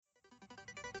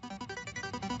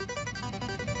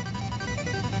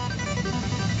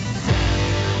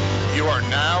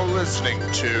now listening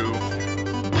to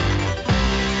the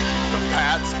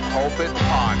Pat's Pulpit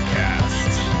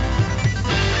Podcast.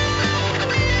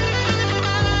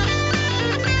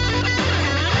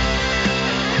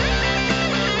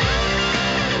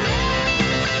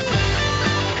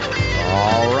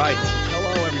 All right.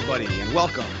 Hello, everybody, and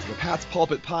welcome to the Pat's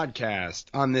Pulpit Podcast.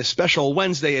 On this special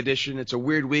Wednesday edition, it's a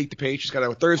weird week. The Patriots got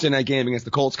a Thursday night game against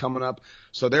the Colts coming up,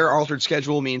 so their altered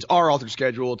schedule means our altered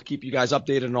schedule to keep you guys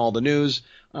updated on all the news.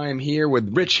 I am here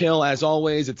with Rich Hill, as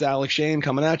always. It's Alex Shane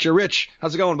coming at you. Rich,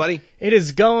 how's it going, buddy? It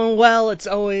is going well. It's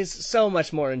always so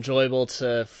much more enjoyable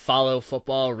to follow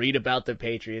football, read about the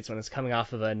Patriots when it's coming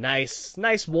off of a nice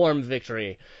warm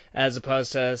victory, as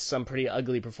opposed to some pretty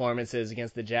ugly performances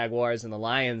against the Jaguars and the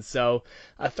Lions. So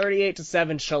a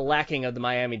 38-7 shellacking of the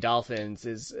Miami Dolphins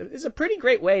is a pretty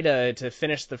great way to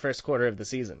finish the first quarter of the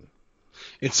season.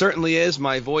 It certainly is.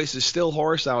 My voice is still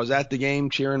hoarse. I was at the game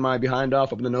cheering my behind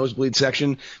off up in the nosebleed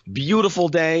section. Beautiful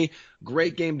day.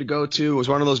 Great game to go to. It was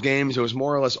one of those games. It was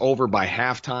more or less over by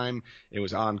halftime. It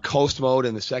was on coast mode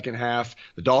in the second half.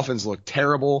 The Dolphins looked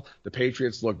terrible. The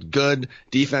Patriots looked good.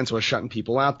 Defense was shutting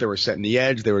people out. They were setting the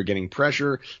edge. They were getting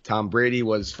pressure. Tom Brady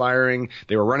was firing.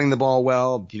 They were running the ball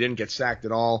well. He didn't get sacked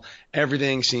at all.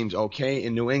 Everything seems okay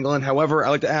in New England. However, I'd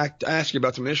like to ask you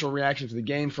about some initial reactions to the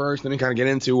game first, then kind of get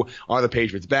into, are the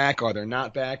Patriots back? Are they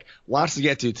not back? Lots to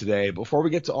get to today. Before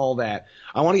we get to all that,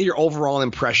 I want to get your overall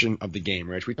impression of the game,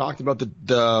 Rich. We talked about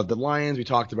the Lions. We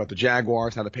talked about the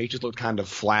Jaguars. Now the Patriots looked kind of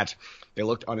flat. They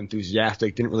looked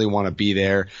unenthusiastic, didn't really want to be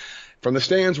there. From the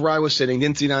stands where I was sitting,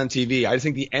 didn't see it on TV. I just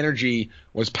think the energy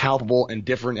was palpable and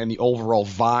different, and the overall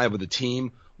vibe of the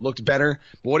team looked better.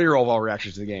 But what are your overall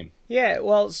reactions to the game? Yeah,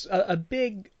 well, it's a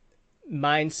big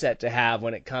mindset to have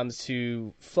when it comes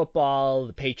to football,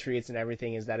 the Patriots and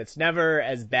everything, is that it's never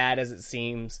as bad as it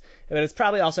seems, but it's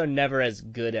probably also never as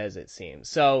good as it seems.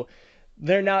 So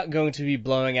they're not going to be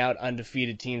blowing out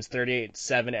undefeated teams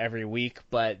 38-7 every week,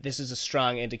 but this is a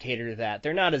strong indicator that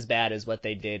they're not as bad as what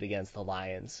they did against the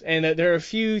Lions. And there are a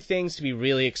few things to be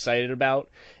really excited about,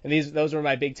 and those were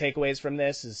my big takeaways from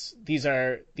this. Is these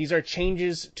are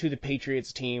changes to the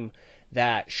Patriots team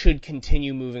that should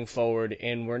continue moving forward,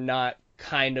 and we're not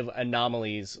kind of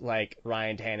anomalies like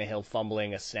Ryan Tannehill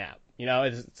fumbling a snap. You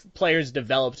know, players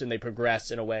developed and they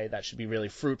progressed in a way that should be really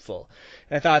fruitful.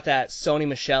 And I thought that Sony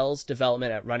Michel's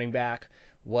development at running back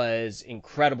was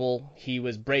incredible. He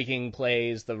was breaking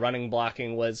plays. The running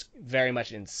blocking was very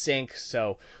much in sync.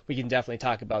 So we can definitely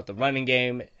talk about the running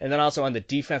game. And then also on the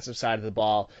defensive side of the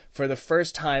ball, for the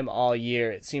first time all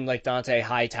year, it seemed like Dante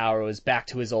Hightower was back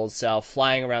to his old self,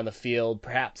 flying around the field.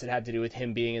 Perhaps it had to do with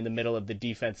him being in the middle of the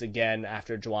defense again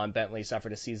after Juwan Bentley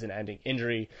suffered a season-ending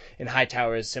injury. And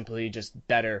Hightower is simply just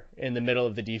better in the middle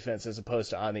of the defense as opposed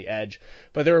to on the edge.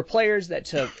 But there were players that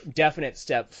took definite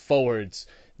step forwards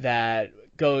that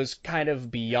goes kind of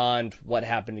beyond what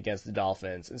happened against the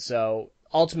Dolphins. And so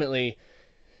ultimately,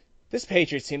 this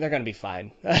Patriots team, they're going to be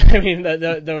fine. I mean,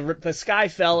 the sky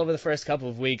fell over the first couple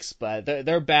of weeks, but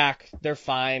they're back. They're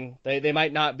fine. They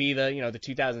might not be the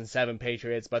 2007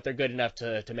 Patriots, but they're good enough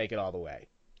to make it all the way.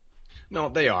 No,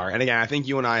 they are. And again, I think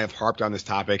you and I have harped on this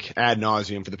topic ad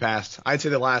nauseum for the past, I'd say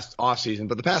the last offseason,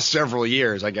 but the past several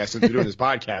years, I guess, since we're doing this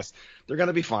podcast. They're going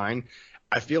to be fine.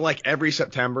 I feel like every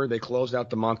September they close out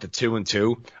the month at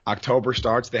 2-2. October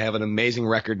starts. They have an amazing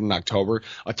record in October.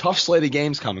 A tough slate of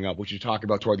games coming up, which you talk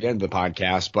about toward the end of the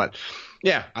podcast. But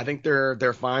yeah, I think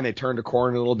they're fine. They turned a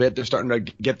corner a little bit. They're starting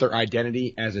to get their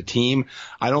identity as a team.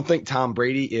 I don't think Tom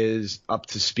Brady is up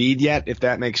to speed yet, if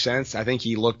that makes sense. I think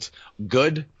he looked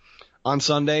good on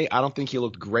Sunday. I don't think he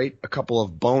looked great. A couple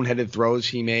of boneheaded throws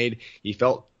he made. He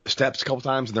felt steps a couple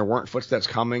times and there weren't footsteps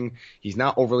coming. He's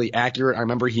not overly accurate. I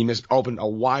remember he missed a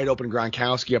wide open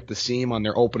Gronkowski up the seam on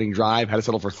their opening drive, had to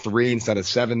settle for 3 instead of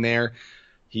 7 there.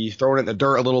 He's throwing it in the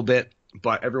dirt a little bit,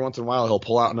 but every once in a while he'll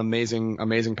pull out an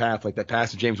amazing path, like that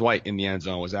pass to James White in the end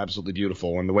zone was absolutely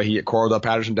beautiful. And the way he hit Cordell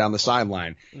Patterson down the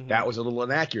sideline, that was a little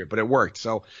inaccurate, but it worked.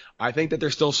 So I think that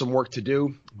there's still some work to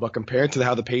do, but compared to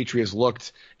how the Patriots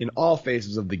looked in all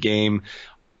phases of the game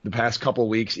the past couple of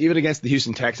weeks, even against the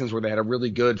Houston Texans where they had a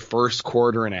really good first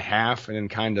quarter and a half and then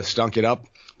kind of stunk it up,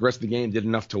 the rest of the game did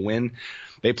enough to win.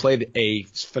 They played a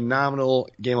phenomenal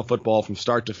game of football from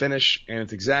start to finish, and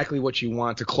it's exactly what you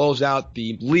want to close out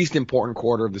the least important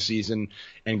quarter of the season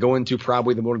and go into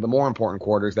probably one of the more important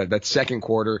quarters, that second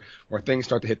quarter where things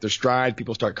start to hit their stride,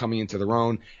 people start coming into their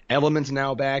own. Elements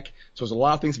now back, so there's a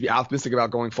lot of things to be optimistic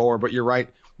about going forward, but you're right,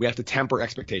 we have to temper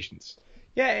expectations.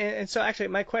 Yeah, and so actually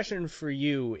my question for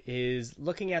you is,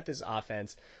 looking at this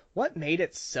offense, what made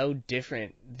it so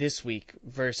different this week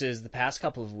versus the past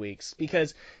couple of weeks?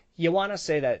 Because you want to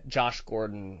say that Josh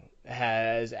Gordon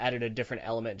has added a different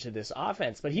element to this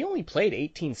offense, but he only played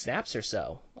 18 snaps or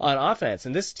so on offense.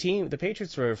 And this team, the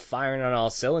Patriots, were firing on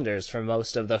all cylinders for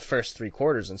most of the first 3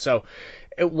 quarters. And so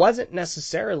it wasn't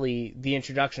necessarily the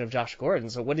introduction of Josh Gordon.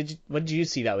 So what did you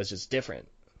see that was just different?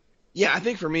 Yeah, I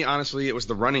think for me, honestly, it was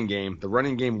the running game. The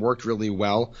running game worked really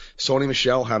well. Sony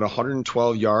Michel had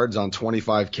 112 yards on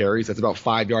 25 carries. That's about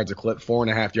 5 yards a clip,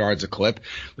 4.5 yards a clip.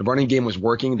 The running game was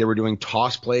working. They were doing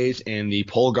toss plays, and the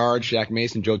pull guard, Shaq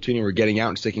Mason, Joe Tooney, were getting out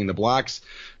and sticking the blocks.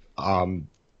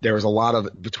 There was a lot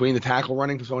of between the tackle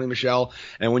running for Sony Michel,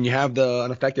 and when you have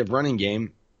an effective running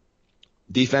game,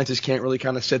 defenses can't really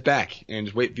kind of sit back and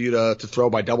just wait for you to throw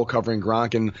by double covering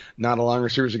Gronk and not allowing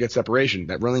receivers to get separation.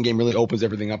 That running game really opens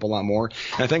everything up a lot more.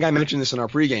 And I think I mentioned this in our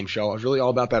pregame show. I was really all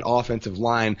about that offensive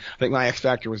line. I think my X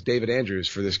factor was David Andrews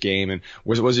for this game. And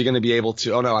was he going to be able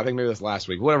to? Oh no, I think maybe it was last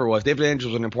week. Whatever it was, David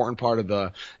Andrews was an important part of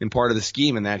the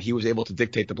scheme in that he was able to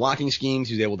dictate the blocking schemes.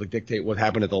 He was able to dictate what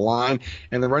happened at the line,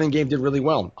 and the running game did really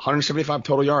well. 175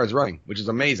 total yards running, which is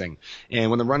amazing.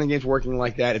 And when the running game's working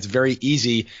like that, it's very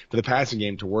easy for the passing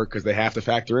game to work because they have to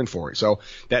factor in for it. So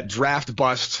that draft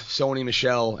bust, Sony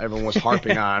Michel, everyone was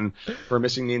harping on for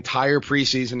missing the entire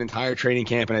preseason, entire training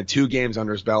camp, and had 2 games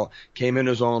under his belt, came into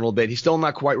his own a little bit. He's still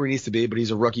not quite where he needs to be, but he's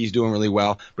a rookie. He's doing really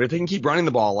well. But if they can keep running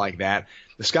the ball like that,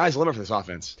 the sky's the limit for this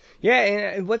offense. Yeah,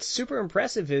 and what's super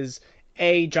impressive is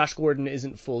A, Josh Gordon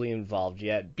isn't fully involved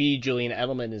yet. B, Julian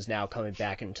Edelman is now coming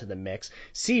back into the mix.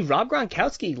 C, Rob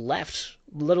Gronkowski left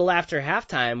a little after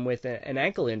halftime with an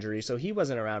ankle injury, so he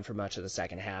wasn't around for much of the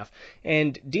second half.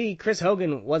 And D, Chris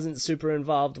Hogan wasn't super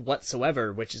involved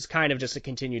whatsoever, which is kind of just a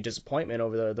continued disappointment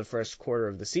over the first quarter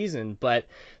of the season. But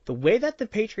the way that the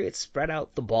Patriots spread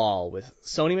out the ball with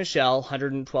Sony Michel,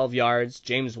 112 yards,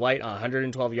 James White,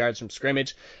 112 yards from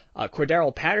scrimmage,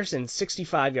 Cordarrelle Patterson,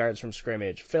 65 yards from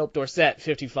scrimmage. Philip Dorsett,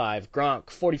 55. Gronk,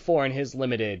 44 in his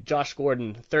limited. Josh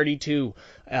Gordon, 32,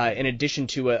 in addition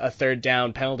to a third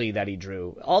down penalty that he drew.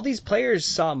 All these players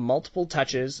saw multiple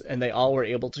touches, and they all were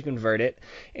able to convert it.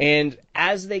 And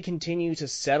as they continue to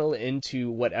settle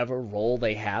into whatever role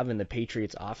they have in the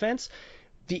Patriots offense,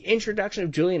 the introduction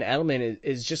of Julian Edelman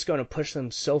is just going to push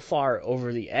them so far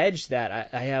over the edge that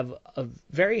I have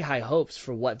very high hopes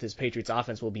for what this Patriots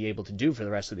offense will be able to do for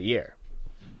the rest of the year.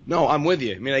 No, I'm with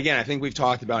you. I mean, again, I think we've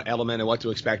talked about Edelman and what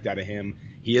to expect out of him.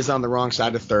 He is on the wrong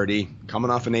side of 30, coming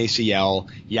off an ACL.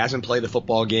 He hasn't played a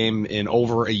football game in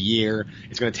over a year.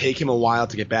 It's going to take him a while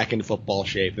to get back into football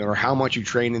shape. No matter how much you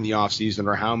train in the offseason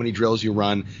or how many drills you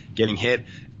run, getting hit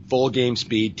full game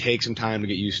speed takes some time to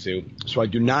get used to. So I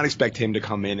do not expect him to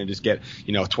come in and just get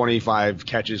 25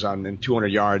 catches and 200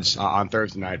 yards on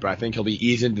Thursday night. But I think he'll be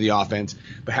eased into the offense.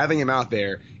 But having him out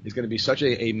there is going to be such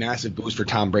a massive boost for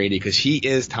Tom Brady because he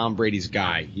is Tom Brady's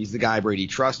guy. He's the guy Brady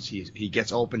trusts. He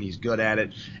gets open. He's good at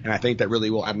it. And I think that really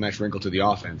will add a nice wrinkle to the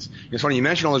offense. It's funny, you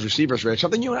mentioned all those receivers, Rich.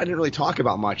 Something you and I didn't really talk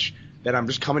about much that I'm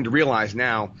just coming to realize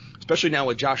now, especially now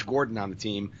with Josh Gordon on the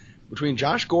team. Between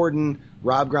Josh Gordon,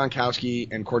 Rob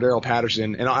Gronkowski, and Cordarrelle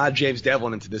Patterson, and I'll add James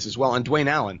Devlin into this as well, and Dwayne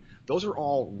Allen, those are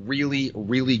all really,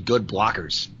 really good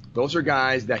blockers. Those are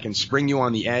guys that can spring you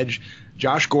on the edge.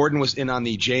 Josh Gordon was in on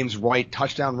the James White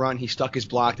touchdown run. He stuck his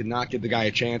block, did not give the guy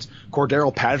a chance.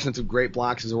 Cordarrelle Patterson some great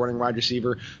blocks as a running wide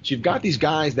receiver. So you've got these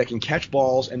guys that can catch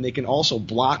balls, and they can also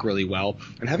block really well.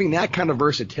 And having that kind of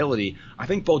versatility, I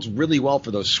think bodes really well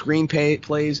for those screen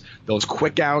plays, those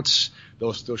quick outs,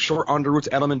 those short under routes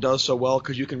Edelman does so well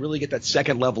because you can really get that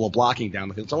second level of blocking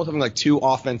down. It's almost something like 2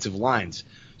 offensive lines.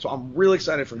 So I'm really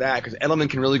excited for that because Edelman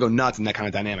can really go nuts in that kind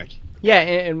of dynamic. Yeah,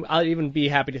 and I'll even be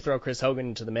happy to throw Chris Hogan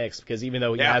into the mix because even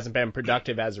though he hasn't been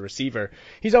productive as a receiver,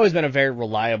 he's always been a very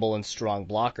reliable and strong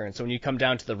blocker. And so when you come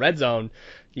down to the red zone,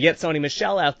 you get Sony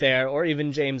Michel out there or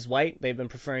even James White. They've been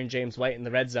preferring James White in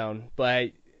the red zone.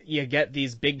 But you get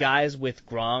these big guys with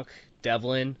Gronk,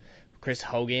 Devlin, Chris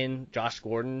Hogan, Josh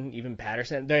Gordon, even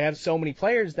Patterson. They have so many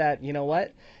players that, you know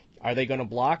what? Are they going to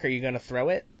block? Are you going to throw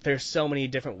it? There's so many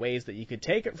different ways that you could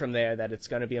take it from there that it's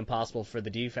going to be impossible for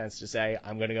the defense to say,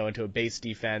 I'm going to go into a base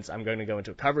defense, I'm going to go into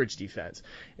a coverage defense.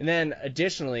 And then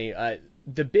additionally,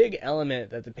 the big element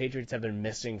that the Patriots have been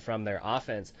missing from their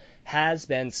offense has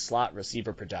been slot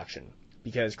receiver production.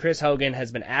 Because Chris Hogan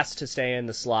has been asked to stay in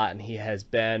the slot, and he has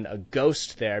been a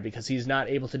ghost there because he's not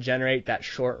able to generate that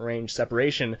short-range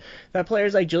separation that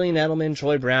players like Julian Edelman,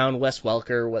 Troy Brown, Wes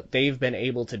Welker, what they've been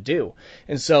able to do.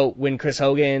 And so when Chris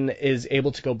Hogan is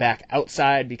able to go back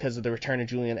outside because of the return of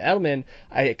Julian Edelman,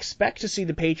 I expect to see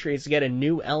the Patriots get a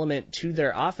new element to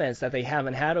their offense that they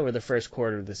haven't had over the first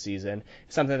quarter of the season,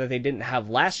 something that they didn't have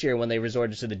last year when they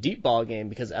resorted to the deep ball game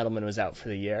because Edelman was out for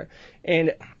the year.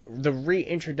 And the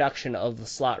reintroduction of of the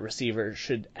slot receiver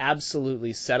should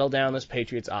absolutely settle down this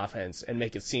Patriots offense and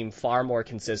make it seem far more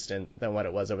consistent than what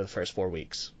it was over the first 4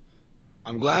 weeks.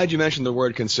 I'm glad you mentioned the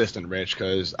word consistent, Rich,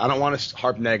 because I don't want to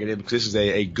harp negative because this is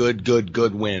a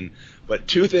good win. But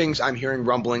two things I'm hearing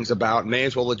rumblings about, may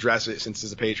as well address it since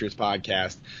it's a Patriots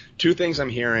podcast. Two things I'm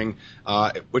hearing,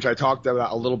 which I talked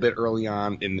about a little bit early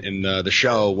on in the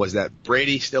show, was that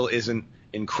Brady still isn't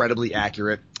incredibly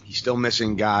accurate. He's still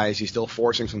missing guys. He's still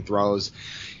forcing some throws.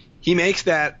 He makes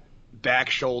that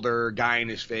back shoulder, guy in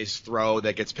his face throw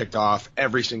that gets picked off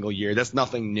every single year. That's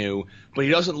nothing new. But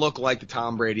he doesn't look like the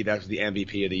Tom Brady that was the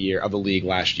MVP of the year of the league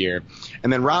last year.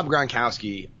 And then Rob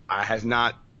Gronkowski has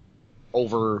not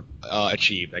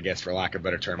overachieved, I guess, for lack of a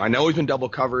better term. I know he's been double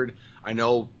covered. I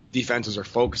know defenses are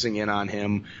focusing in on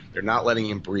him. They're not letting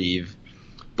him breathe.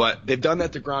 But they've done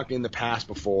that to Gronk in the past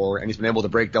before, and he's been able to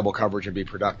break double coverage and be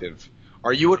productive.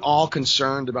 Are you at all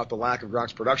concerned about the lack of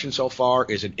Gronk's production so far?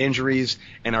 Is it injuries?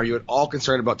 And are you at all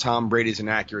concerned about Tom Brady's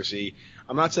inaccuracy?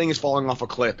 I'm not saying he's falling off a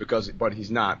cliff, but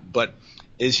he's not. But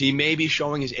is he maybe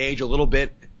showing his age a little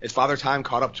bit? Is Father Time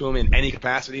caught up to him in any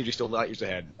capacity? Or is he still light years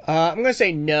ahead? I'm going to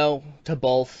say no to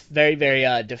both very, very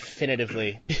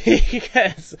definitively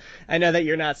because I know that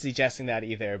you're not suggesting that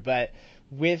either. But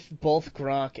with both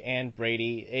Gronk and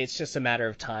Brady, it's just a matter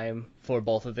of time for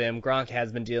both of them. Gronk has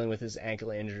been dealing with his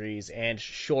ankle injuries, and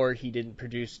sure, he didn't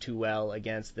produce too well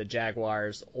against the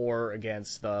Jaguars or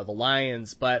against the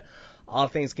Lions, but all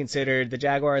things considered, the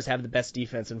Jaguars have the best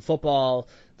defense in football.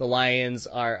 The Lions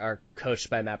are coached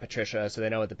by Matt Patricia, so they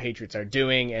know what the Patriots are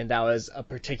doing, and that was a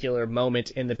particular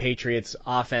moment in the Patriots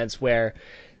offense where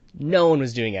no one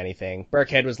was doing anything.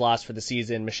 Burkhead was lost for the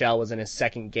season. Michel was in his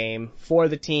second game for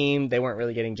the team. They weren't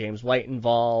really getting James White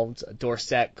involved.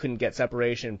 Dorsett couldn't get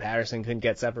separation. Patterson couldn't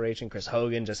get separation. Chris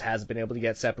Hogan just hasn't been able to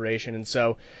get separation. And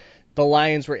so the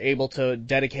Lions were able to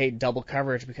dedicate double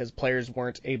coverage because players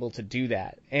weren't able to do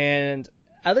that. And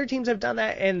other teams have done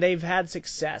that, and they've had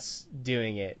success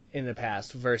doing it in the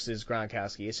past versus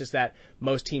Gronkowski. It's just that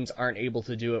most teams aren't able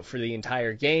to do it for the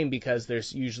entire game because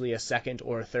there's usually a second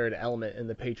or a third element in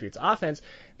the Patriots offense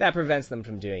that prevents them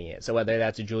from doing it. So whether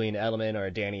that's a Julian Edelman or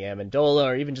a Danny Amendola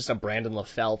or even just a Brandon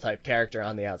LaFell type character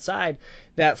on the outside,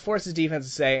 that forces defense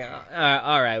to say,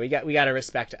 all right, we got to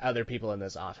respect other people in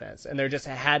this offense. And there just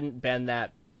hadn't been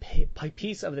that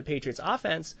piece of the Patriots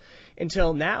offense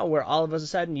until now, where all of a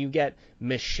sudden you get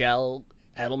Michel,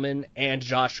 Edelman, and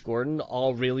Josh Gordon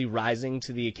all really rising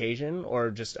to the occasion or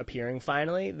just appearing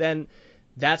finally. Then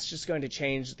that's just going to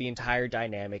change the entire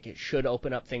dynamic. It should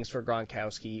open up things for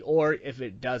Gronkowski, or if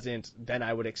it doesn't, then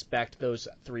I would expect those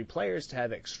three players to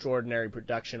have extraordinary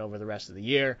production over the rest of the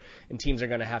year, and teams are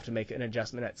going to have to make an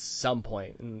adjustment at some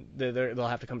point, and they'll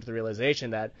have to come to the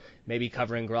realization that maybe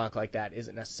covering Gronk like that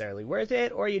isn't necessarily worth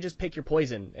it, or you just pick your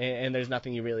poison, and there's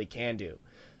nothing you really can do.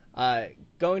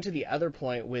 Going to the other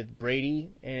point with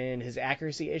Brady and his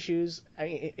accuracy issues, I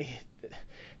mean,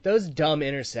 those dumb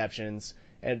interceptions,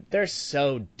 and they're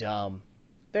so dumb.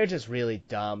 They're just really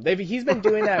dumb. He's been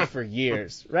doing that for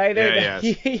years, right?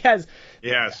 He has,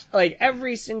 like,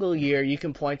 every single year you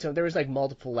can point to him. There was, like,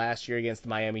 multiple last year against the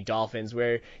Miami Dolphins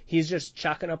where he's just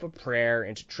chucking up a prayer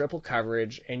into triple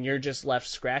coverage, and you're just left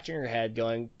scratching your head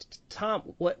going, Tom,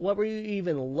 what were you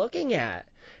even looking at?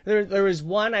 There was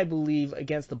one, I believe,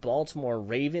 against the Baltimore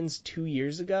Ravens 2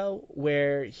 years ago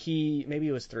where maybe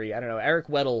it was 3, I don't know, Eric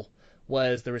Weddle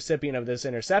was the recipient of this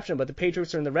interception, but the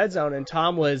Patriots are in the red zone, and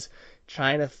Tom was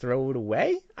trying to throw it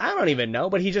away? I don't even know,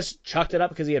 but he just chucked it up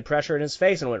because he had pressure in his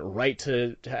face and went right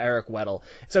to Eric Weddle.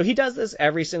 So he does this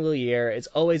every single year. It's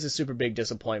always a super big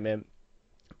disappointment.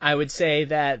 I would say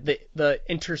that the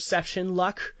interception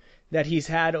luck that he's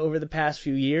had over the past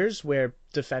few years, where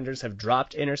defenders have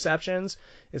dropped interceptions,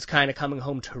 is kind of coming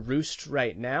home to roost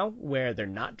right now, where they're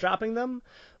not dropping them.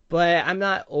 But I'm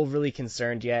not overly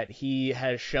concerned yet. He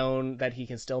has shown that he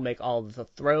can still make all of the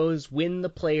throws when the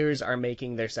players are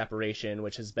making their separation,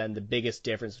 which has been the biggest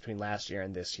difference between last year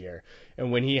and this year. And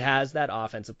when he has that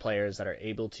offensive players that are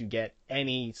able to get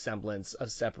any semblance of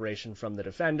separation from the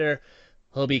defender,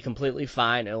 he'll be completely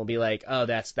fine, and we'll be like, oh,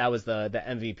 that was the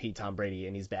MVP Tom Brady,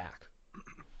 and he's back.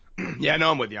 Yeah,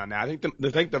 no, I'm with you on that. I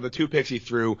think the two picks he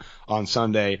threw on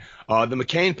Sunday, the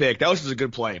McCain pick, that was just a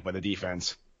good play by the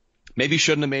defense. Maybe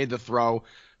shouldn't have made the throw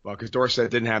because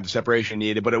Dorsett didn't have the separation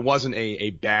needed, but it wasn't a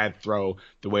bad throw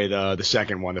the way the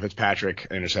second one, the Fitzpatrick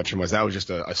interception was. That was just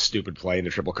a stupid play in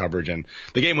the triple coverage, and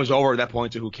the game was over at that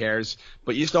point, so who cares?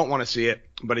 But you just don't want to see it.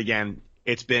 But again,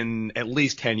 it's been at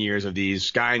least 10 years of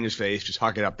these guy in his face, just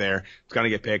huck it up there. It's going to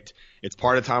get picked. It's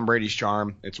part of Tom Brady's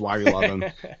charm. It's why we love him.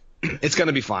 It's going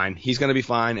to be fine. He's going to be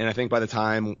fine. And I think by the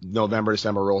time November,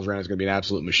 December rolls around, it's going to be an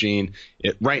absolute machine.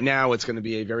 Right now, it's going to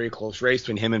be a very close race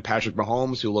between him and Patrick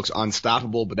Mahomes, who looks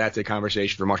unstoppable, but that's a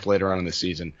conversation for much later on in the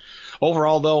season.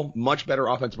 Overall, though, much better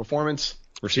offensive performance.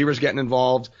 Receivers getting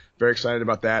involved. Very excited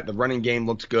about that. The running game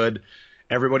looked good.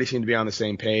 Everybody seemed to be on the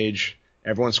same page.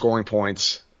 Everyone's scoring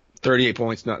points. 38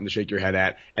 points, nothing to shake your head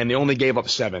at. And they only gave up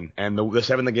 7. And the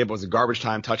 7 they gave up was a garbage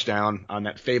time touchdown on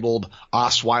that fabled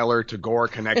Osweiler to Gore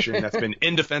connection that's been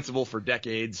indefensible for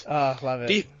decades. Oh, love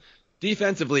it.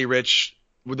 Defensively, Rich,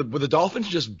 were the Dolphins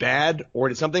just bad, or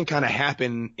did something kind of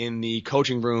happen in the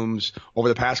coaching rooms over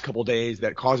the past couple days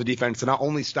that caused the defense to not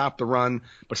only stop the run,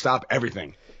 but stop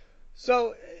everything?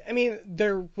 So, I mean,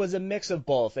 there was a mix of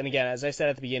both. And again, as I said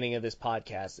at the beginning of this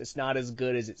podcast, it's not as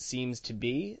good as it seems to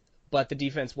be, but the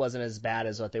defense wasn't as bad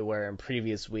as what they were in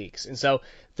previous weeks. And so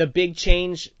the big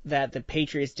change that the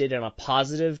Patriots did in a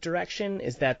positive direction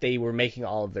is that they were making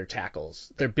all of their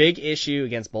tackles. Their big issue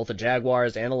against both the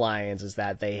Jaguars and the Lions is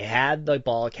that they had the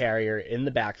ball carrier in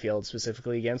the backfield,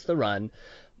 specifically against the run,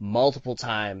 multiple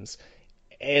times,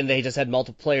 and they just had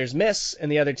multiple players miss,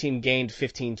 and the other team gained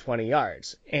 15, 20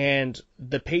 yards. And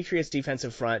the Patriots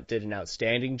defensive front did an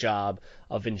outstanding job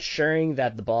of ensuring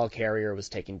that the ball carrier was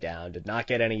taken down, did not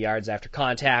get any yards after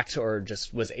contact, or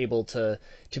just was able to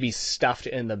be stuffed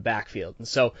in the backfield. And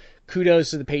so kudos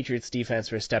to the Patriots defense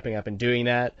for stepping up and doing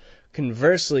that.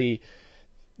 Conversely,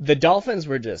 the Dolphins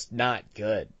were just not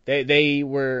good. They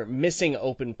were missing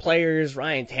open players.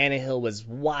 Ryan Tannehill was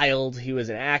wild. He was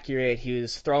inaccurate. He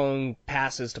was throwing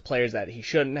passes to players that he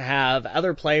shouldn't have.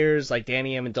 Other players like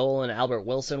Danny Amendola and Albert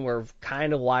Wilson were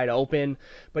kind of wide open,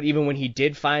 but even when he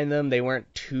did find them, they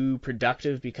weren't too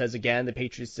productive because, again, the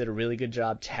Patriots did a really good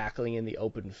job tackling in the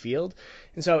open field.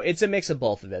 And so it's a mix of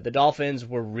both of it. The Dolphins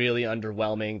were really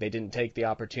underwhelming. They didn't take the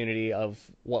opportunity of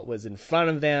what was in front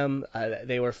of them.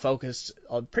 They were focused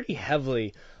pretty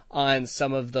heavily on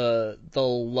some of the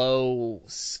low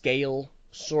scale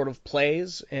sort of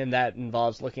plays, and that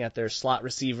involves looking at their slot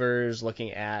receivers,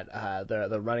 looking at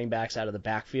the running backs out of the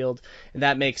backfield, and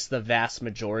that makes the vast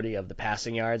majority of the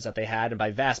passing yards that they had, and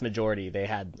by vast majority they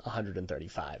had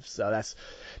 135, so that's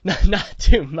not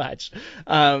too much.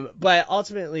 But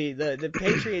ultimately the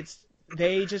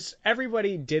Patriots,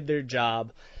 everybody did their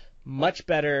job much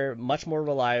better, much more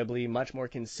reliably, much more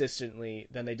consistently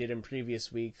than they did in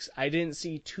previous weeks. I didn't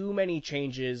see too many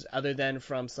changes other than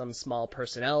from some small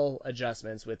personnel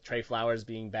adjustments, with Trey Flowers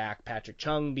being back, Patrick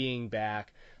Chung being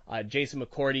back, Jason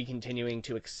McCourty continuing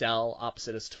to excel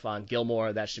opposite of Stephon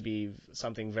Gilmore. That should be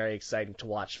something very exciting to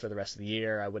watch for the rest of the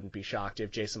year. I wouldn't be shocked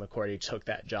if Jason McCourty took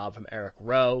that job from Eric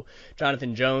Rowe.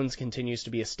 Jonathan Jones continues to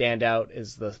be a standout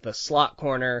as the slot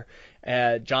corner.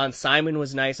 John Simon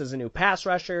was nice as a new pass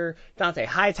rusher. Dante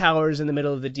Hightower's in the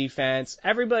middle of the defense.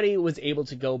 Everybody was able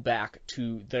to go back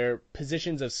to their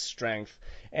positions of strength.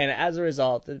 And as a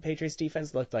result, the Patriots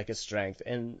defense looked like a strength,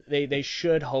 and they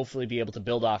should hopefully be able to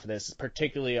build off of this,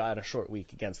 particularly on a short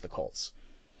week against the Colts.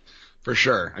 For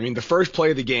sure. I mean, the first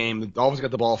play of the game, the Dolphins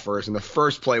got the ball first, and the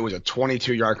first play was a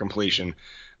 22-yard completion.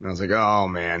 And I was like, oh,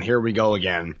 man, here we go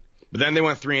again. But then they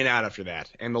went 3 and out after that.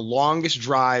 And the longest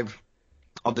drive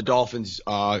of the Dolphins'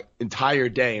 entire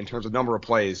day in terms of number of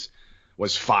plays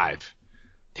was 5.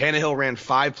 Tannehill ran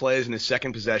 5 plays in his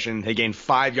second possession. They gained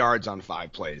 5 yards on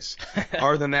 5 plays.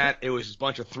 Other than that, it was just a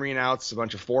bunch of 3 and outs, a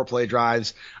bunch of 4-play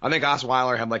drives. I think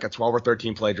Osweiler had like a 12 or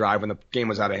 13-play drive when the game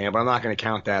was out of hand, but I'm not going to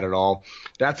count that at all.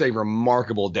 That's a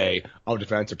remarkable day of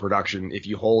defensive production. If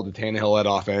you hold the Tannehill-led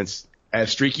offense as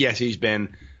streaky as he's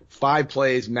been, 5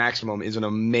 plays maximum is an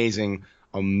amazing,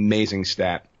 amazing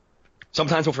stat.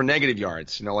 Sometimes go for negative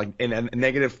yards, like in a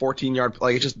negative 14-yard,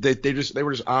 like it's just they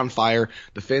were just on fire.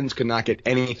 The Finns could not get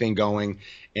anything going,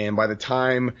 and by the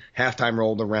time halftime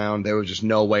rolled around, there was just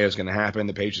no way it was going to happen.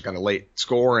 The Patriots got a late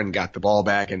score and got the ball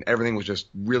back, and everything was just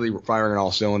really firing on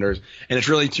all cylinders. And it's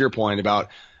really to your point about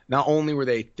not only were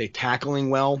they tackling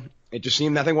well, it just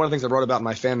seemed. I think one of the things I wrote about in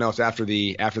my fan notes after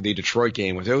the Detroit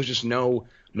game was there was just no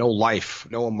life,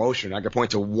 no emotion. I could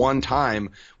point to one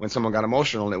time when someone got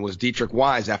emotional, and it was Dietrich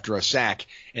Wise after a sack,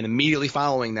 and immediately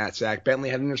following that sack, Bentley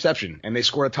had an interception, and they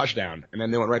scored a touchdown, and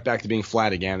then they went right back to being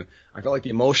flat again. I felt like the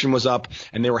emotion was up,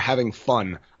 and they were having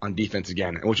fun on defense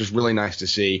again, which was really nice to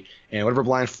see. And whatever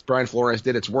Brian Flores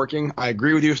did, it's working. I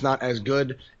agree with you. It's not as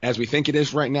good as we think it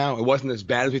is right now. It wasn't as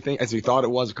bad as we thought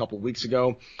it was a couple of weeks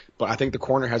ago, but I think the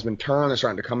corner has been turned. They're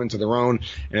starting to come into their own.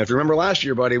 And if you remember last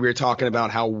year, buddy, we were talking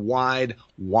about how wide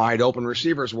open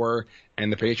receivers were,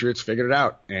 and the Patriots figured it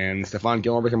out. And Stephon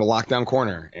Gilmore became a lockdown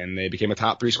corner, and they became a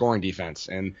top 3 scoring defense.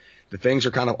 And the things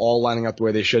are kind of all lining up the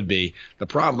way they should be. The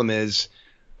problem is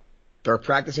They're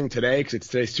practicing today because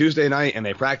today's Tuesday night, and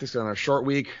they practice on a short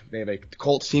week. They have a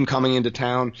Colts team coming into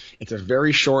town. It's a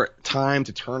very short time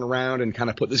to turn around and kind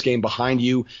of put this game behind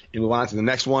you and move on to the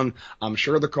next one. I'm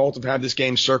sure the Colts have had this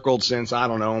game circled since, I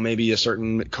don't know, maybe a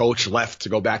certain coach left to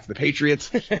go back to the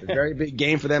Patriots. It's a very big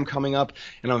game for them coming up,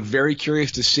 and I'm very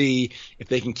curious to see if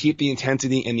they can keep the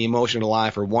intensity and the emotion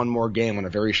alive for one more game on a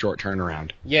very short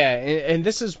turnaround. Yeah, and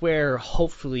this is where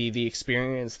hopefully the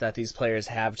experience that these players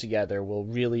have together will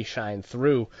really shine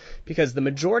through, because the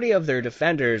majority of their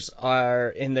defenders are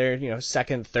in their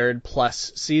second, third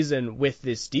plus season with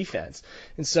this defense,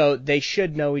 and so they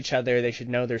should know each other. They should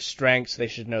know their strengths. They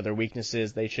should know their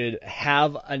weaknesses. They should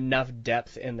have enough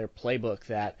depth in their playbook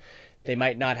that they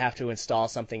might not have to install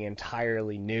something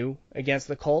entirely new against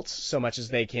the Colts so much as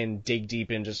they can dig deep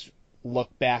and just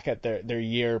look back at their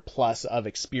year plus of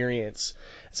experience.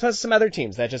 So some other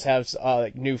teams that just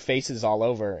have new faces all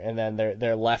over, and then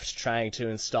they're left trying to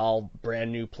install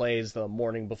brand new plays the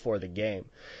morning before the game.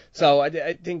 So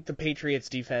I think the Patriots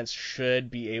defense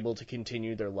should be able to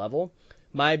continue their level.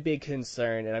 My big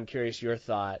concern, and I'm curious your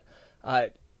thought,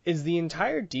 is the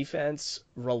entire defense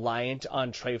reliant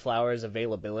on Trey Flowers'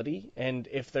 availability? And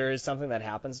if there is something that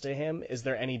happens to him, is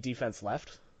there any defense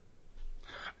left?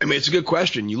 I mean, it's a good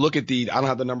question. You look at I don't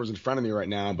have the numbers in front of me right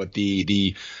now, but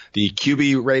the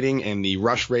QB rating and the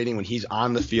rush rating when he's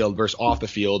on the field versus off the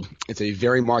field, it's a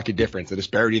very marked difference. The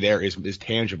disparity there is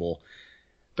tangible.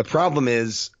 The problem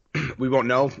is we won't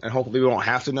know, and hopefully we won't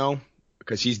have to know,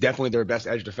 because he's definitely their best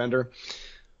edge defender.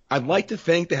 I'd like to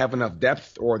think they have enough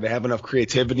depth, or they have enough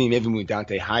creativity, maybe move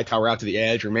Dante Hightower out to the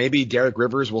edge, or maybe Derek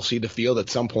Rivers will see the field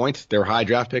at some point. Their high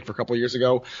draft pick for a couple of years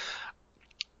ago.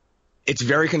 It's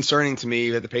very concerning to me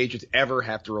that the Patriots ever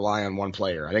have to rely on one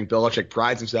player. I think Belichick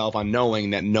prides himself on knowing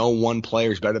that no one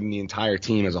player is better than the entire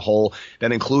team as a whole.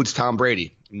 That includes Tom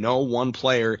Brady. No one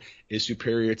player is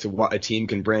superior to what a team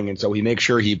can bring, and so he makes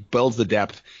sure he builds the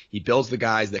depth. He builds the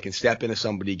guys that can step in if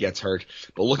somebody gets hurt.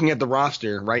 But looking at the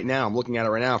roster right now, I'm looking at it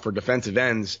right now for defensive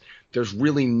ends, there's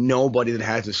really nobody that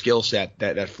has the skill set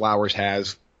that Flowers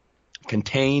has.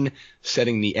 Contain,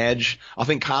 setting the edge. I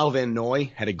think Kyle Van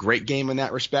Noy had a great game in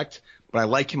that respect, but I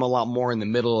like him a lot more in the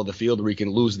middle of the field where he can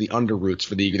lose the under routes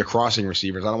for the crossing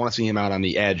receivers. I don't want to see him out on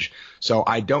the edge. So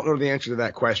I don't know the answer to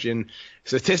that question.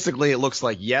 Statistically, it looks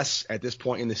like yes at this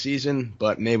point in the season,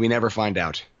 but may we never find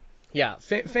out. Yeah,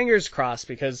 fingers crossed,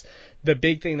 because the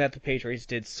big thing that the Patriots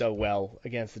did so well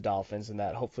against the Dolphins, and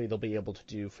that hopefully they'll be able to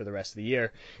do for the rest of the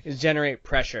year, is generate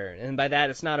pressure. And by that,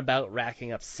 it's not about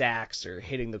racking up sacks or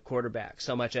hitting the quarterback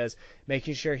so much as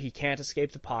making sure he can't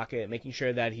escape the pocket, making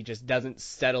sure that he just doesn't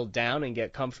settle down and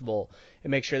get comfortable,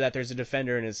 and make sure that there's a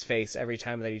defender in his face every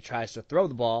time that he tries to throw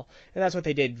the ball. And that's what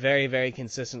they did very, very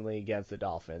consistently against the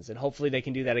Dolphins. And hopefully they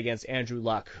can do that against Andrew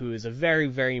Luck, who is a very,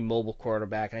 very mobile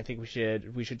quarterback. And I think we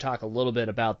should talk a little bit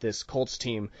about this Colts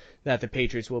team that the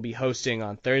Patriots will be hosting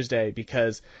on Thursday,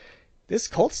 because this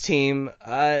Colts team,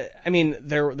 they're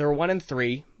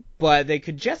 1-3, but they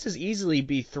could just as easily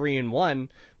be 3-1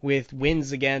 with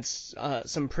wins against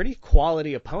some pretty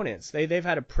quality opponents. They've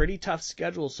had a pretty tough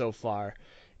schedule so far,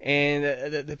 and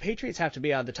the Patriots have to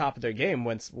be on the top of their game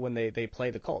when they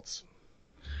play the Colts.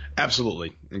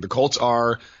 Absolutely. The Colts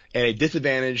are at a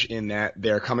disadvantage in that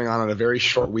they're coming on a very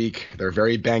short week. They're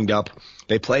very banged up.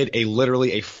 They played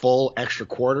literally a full extra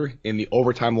quarter in the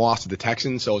overtime loss to the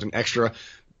Texans, so it's an extra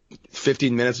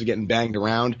 15 minutes of getting banged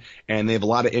around, and they have a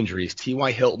lot of injuries.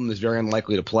 T.Y. Hilton is very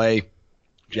unlikely to play.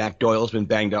 Jack Doyle's been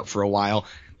banged up for a while.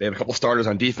 They have a couple starters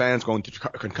on defense going through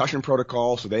concussion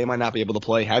protocol, so they might not be able to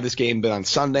play. Had this game been on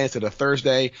Sunday instead of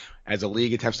Thursday, as a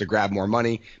league attempts to grab more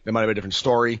money, that might have been a different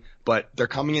story. But they're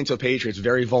coming into a Patriots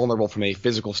very vulnerable from a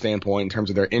physical standpoint in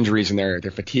terms of their injuries and their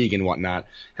fatigue and whatnot.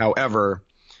 However,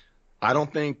 I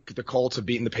don't think the Colts have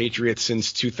beaten the Patriots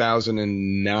since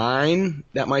 2009.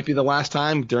 That might be the last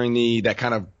time during that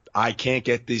kind of I can't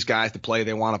get these guys to play.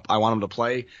 I want them to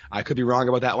play. I could be wrong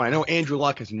about that one. I know Andrew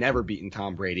Luck has never beaten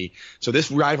Tom Brady. So this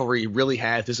rivalry really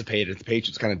has dissipated. The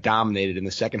Patriots kind of dominated in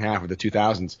the second half of the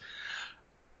 2000s.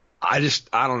 I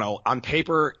don't know. On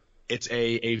paper, it's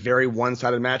a very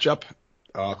one-sided matchup.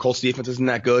 Colts defense isn't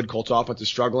that good. Colts offense is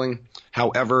struggling.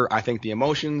 However, I think the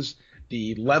emotions,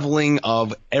 the leveling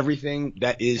of everything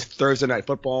that is Thursday Night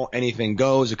Football, anything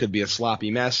goes. It could be a sloppy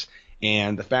mess.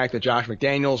 And the fact that Josh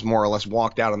McDaniels more or less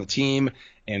walked out on the team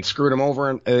and screwed him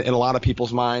over in a lot of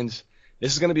people's minds,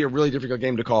 this is going to be a really difficult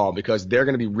game to call because they're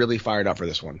going to be really fired up for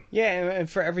this one. Yeah, and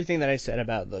for everything that I said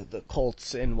about the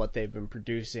Colts and what they've been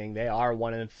producing, they are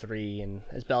 1-3, and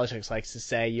as Belichick likes to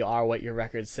say, you are what your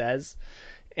record says.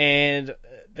 And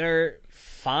they're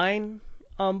fine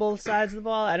on both sides of the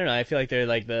ball. I don't know. I feel like they're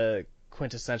like the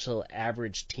quintessential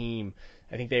average team.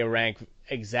 I think they rank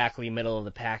exactly middle of the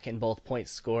pack in both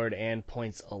points scored and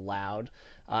points allowed.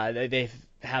 They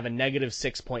have a negative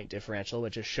 6-point differential,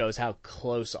 which just shows how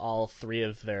close all three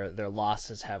of their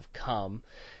losses have come.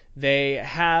 They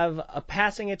have a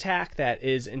passing attack that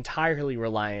is entirely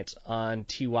reliant on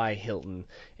T.Y. Hilton,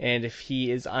 and if he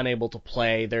is unable to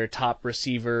play, their top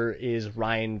receiver is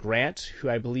Ryan Grant, who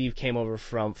I believe came over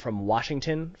from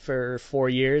Washington for 4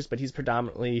 years, but he's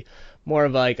predominantly more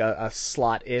of like a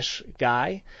slot-ish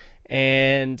guy.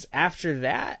 And after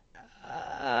that,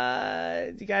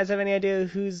 do you guys have any idea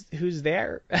who's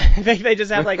there? They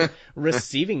just have like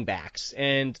receiving backs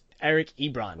and Eric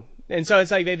Ebron. And so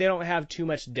it's like they don't have too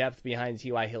much depth behind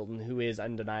T.Y. Hilton, who is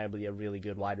undeniably a really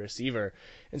good wide receiver.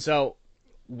 And so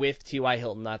with T.Y.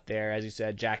 Hilton not there, as you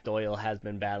said, Jack Doyle has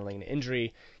been battling an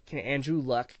injury. Can Andrew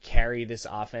Luck carry this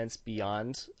offense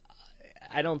beyond?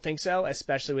 I don't think so,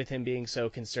 especially with him being so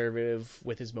conservative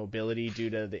with his mobility due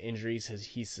to the injuries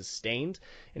he's sustained.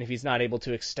 And if he's not able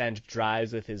to extend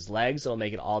drives with his legs, it'll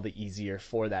make it all the easier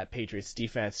for that Patriots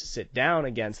defense to sit down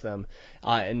against them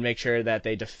and make sure that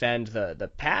they defend the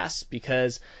pass,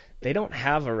 because they don't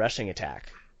have a rushing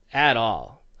attack at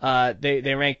all.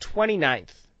 They rank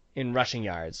 29th in rushing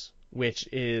yards, which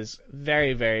is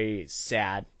very, very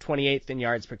sad. 28th in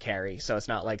yards per carry, so it's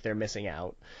not like they're missing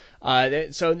out.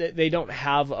 So they don't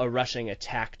have a rushing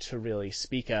attack to really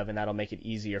speak of, and that'll make it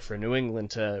easier for New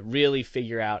England to really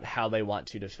figure out how they want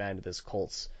to defend this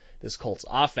Colts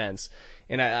offense.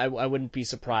 And I wouldn't be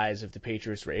surprised if the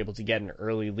Patriots were able to get an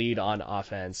early lead on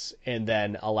offense and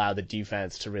then allow the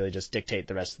defense to really just dictate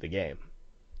the rest of the game.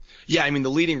 Yeah, I mean,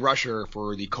 the leading rusher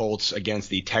for the Colts against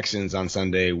the Texans on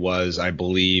Sunday was, I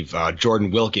believe, Jordan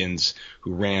Wilkins,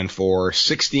 who ran for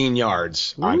 16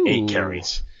 yards on 8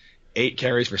 carries. 8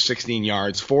 carries for 16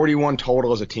 yards, 41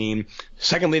 total as a team.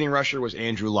 Second leading rusher was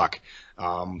Andrew Luck.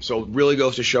 So it really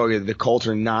goes to show you that the Colts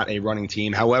are not a running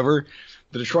team. However,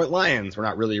 the Detroit Lions were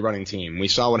not really a running team. We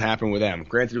saw what happened with them.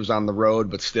 Granted, it was on the road,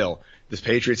 but still, this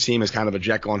Patriots team is kind of a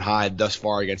Jekyll and Hyde thus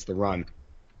far against the run.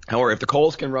 However, if the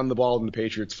Colts can run the ball in the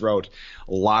Patriots' throat,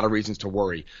 a lot of reasons to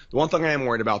worry. The one thing I am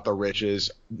worried about, though, Rich,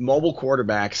 is mobile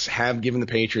quarterbacks have given the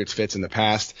Patriots fits in the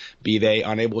past, be they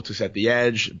unable to set the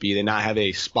edge, be they not have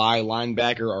a spy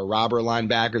linebacker or robber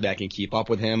linebacker that can keep up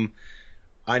with him.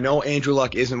 I know Andrew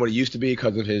Luck isn't what he used to be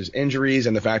because of his injuries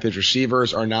and the fact that his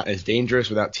receivers are not as dangerous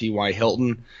without T.Y.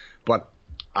 Hilton, but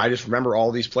I just remember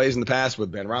all these plays in the past with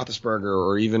Ben Roethlisberger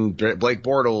or even Blake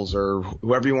Bortles or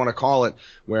whoever you want to call it,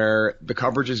 where the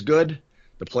coverage is good,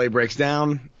 the play breaks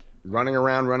down, running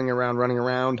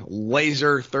around,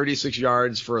 laser 36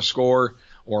 yards for a score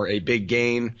or a big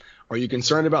gain. Are you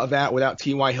concerned about that without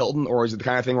T.Y. Hilton, or is it the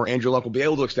kind of thing where Andrew Luck will be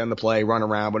able to extend the play, run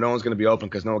around, but no one's going to be open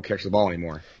because no one catches the ball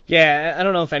anymore? Yeah, I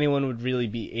don't know if anyone would really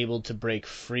be able to break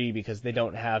free because they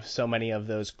don't have so many of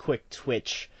those quick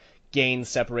twitch gain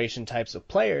separation types of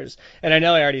players. And I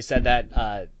know I already said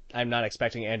that I'm not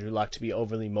expecting Andrew Luck to be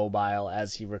overly mobile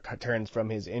as he returns from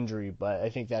his injury, but I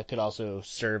think that could also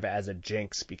serve as a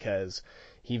jinx because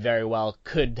he very well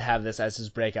could have this as his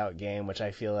breakout game, which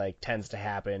I feel like tends to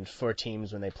happen for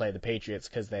teams when they play the Patriots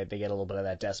because they get a little bit of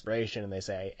that desperation and they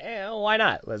say, why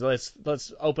not?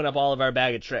 Let's open up all of our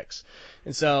bag of tricks.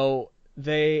 And so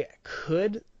they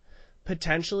could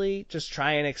potentially just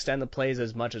try and extend the plays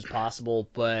as much as possible,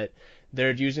 but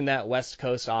they're using that West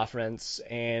Coast offense,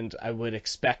 and I would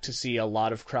expect to see a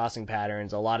lot of crossing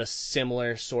patterns, a lot of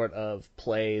similar sort of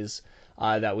plays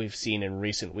that we've seen in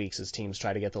recent weeks as teams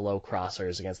try to get the low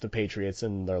crossers against the Patriots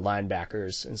and their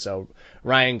linebackers. And so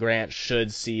Ryan Grant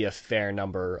should see a fair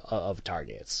number of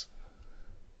targets.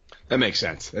 That makes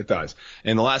sense. It does.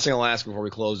 And the last thing I'll ask before we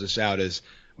close this out is,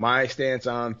 my stance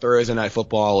on Thursday Night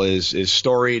Football is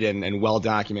storied and well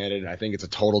documented. I think it's a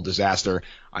total disaster.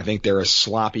 I think they're a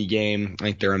sloppy game. I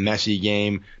think they're a messy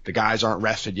game. The guys aren't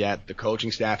rested yet. The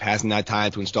coaching staff hasn't had time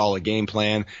to install a game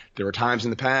plan. There were times in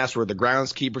the past where the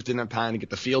groundskeepers didn't have time to get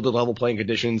the field to level playing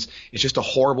conditions. It's just a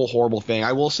horrible, horrible thing.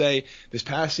 I will say this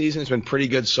past season has been pretty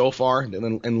good so far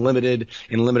in limited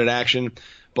action.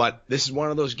 But this is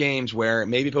one of those games where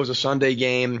maybe if it was a Sunday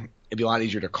game, it'd be a lot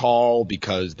easier to call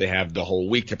because they have the whole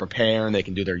week to prepare and they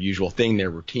can do their usual thing, their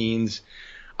routines.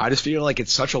 I just feel like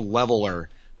it's such a leveler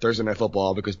Thursday Night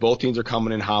Football because both teams are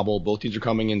coming in hobbled, both teams are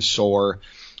coming in sore.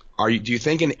 Do you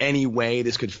think in any way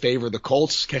this could favor the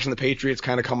Colts catching the Patriots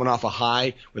kind of coming off a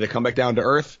high where they come back down to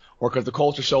earth, or because the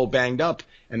Colts are so banged up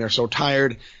and they're so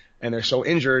tired, and they're so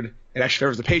injured, it actually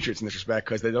favors the Patriots in this respect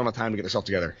because they don't have time to get themselves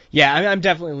together. Yeah, I'm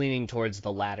definitely leaning towards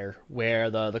the latter, where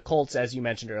the Colts, as you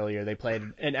mentioned earlier, they played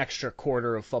an extra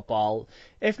quarter of football,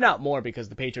 if not more, because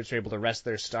the Patriots were able to rest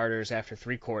their starters after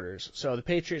 3 quarters. So the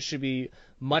Patriots should be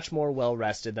much more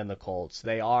well-rested than the Colts.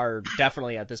 They are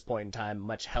definitely, at this point in time,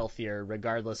 much healthier,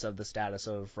 regardless of the status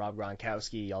of Rob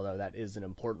Gronkowski, although that is an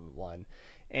important one.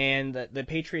 And the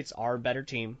Patriots are a better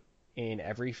team in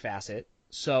every facet.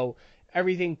 So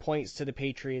everything points to the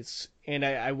Patriots, and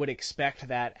I would expect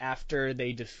that after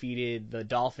they defeated the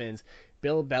Dolphins,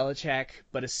 Bill Belichick,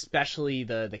 but especially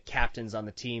the captains on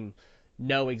the team,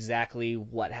 know exactly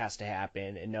what has to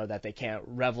happen and know that they can't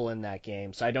revel in that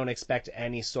game. So I don't expect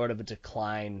any sort of a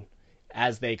decline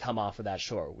as they come off of that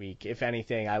short week. If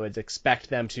anything, I would expect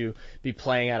them to be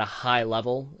playing at a high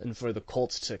level and for the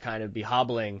Colts to kind of be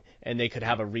hobbling, and they could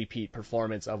have a repeat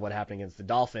performance of what happened against the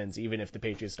Dolphins, even if the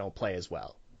Patriots don't play as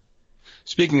well.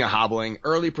 Speaking of hobbling,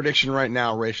 early prediction right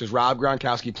now, Rich, does Rob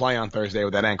Gronkowski play on Thursday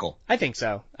with that ankle? I think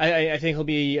so. I think he'll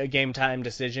be a game time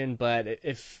decision, but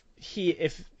if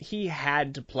he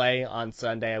had to play on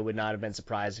Sunday, I would not have been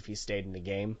surprised if he stayed in the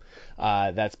game.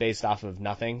 That's based off of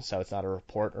nothing, so it's not a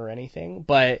report or anything.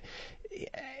 But,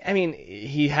 I mean,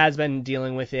 he has been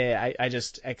dealing with it. I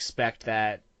just expect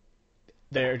that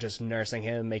they're just nursing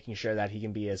him, making sure that he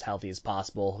can be as healthy as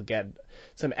possible. He'll get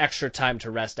some extra time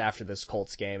to rest after this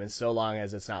Colts game, and so long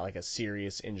as it's not like a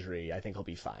serious injury, I think he'll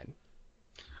be fine.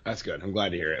 That's good. I'm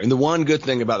glad to hear it. And the one good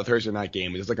thing about the Thursday night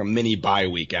game is it's like a mini bye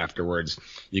week afterwards.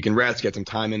 You can rest, get some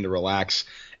time in to relax,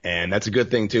 and that's a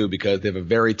good thing too because they have a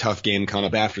very tough game coming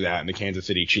up after that in the Kansas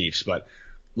City Chiefs. But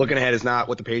looking ahead is not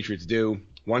what the Patriots do.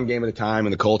 One game at a time,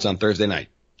 and the Colts on Thursday night.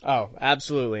 Oh,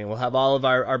 absolutely. And we'll have all of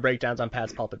our breakdowns on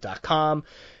patspulpit.com.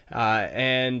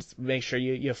 And make sure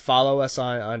you follow us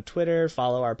on Twitter,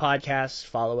 follow our podcast,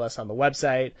 follow us on the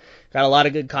website. Got a lot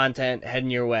of good content heading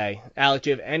your way. Alec,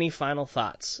 do you have any final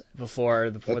thoughts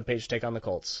before the Patriots take on the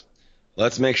Colts?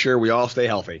 Let's make sure we all stay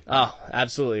healthy. Oh,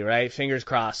 absolutely, right? Fingers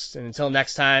crossed. And until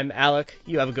next time, Alec,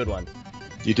 you have a good one.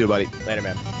 You too, buddy. Later,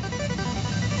 man.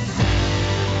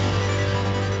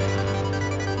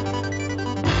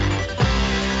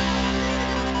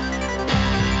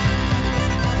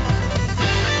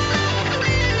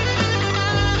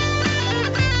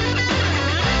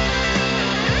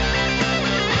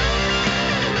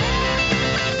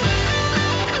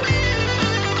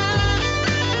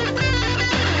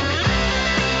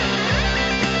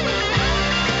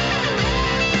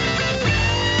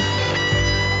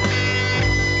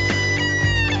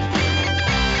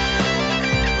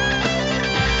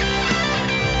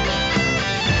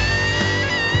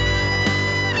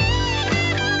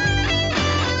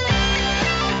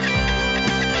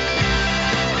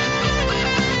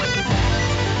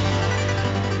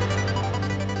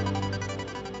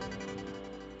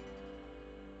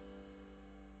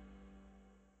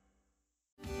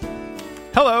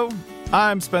 Hello,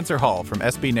 I'm Spencer Hall from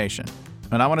SB Nation,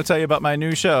 and I want to tell you about my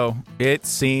new show, It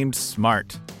Seemed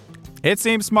Smart. It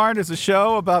Seemed Smart is a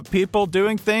show about people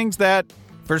doing things that,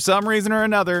 for some reason or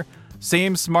another,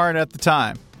 seem smart at the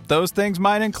time. Those things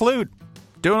might include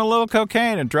doing a little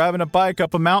cocaine and driving a bike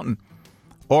up a mountain.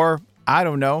 Or, I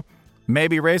don't know,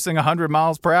 maybe racing 100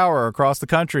 miles per hour across the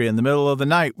country in the middle of the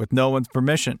night with no one's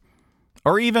permission.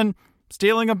 Or even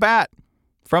stealing a bat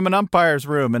from an umpire's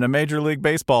room in a Major League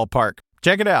Baseball park.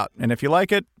 Check it out, and if you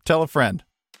like it, tell a friend.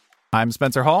 I'm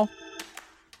Spencer Hall.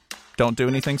 Don't do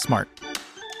anything smart.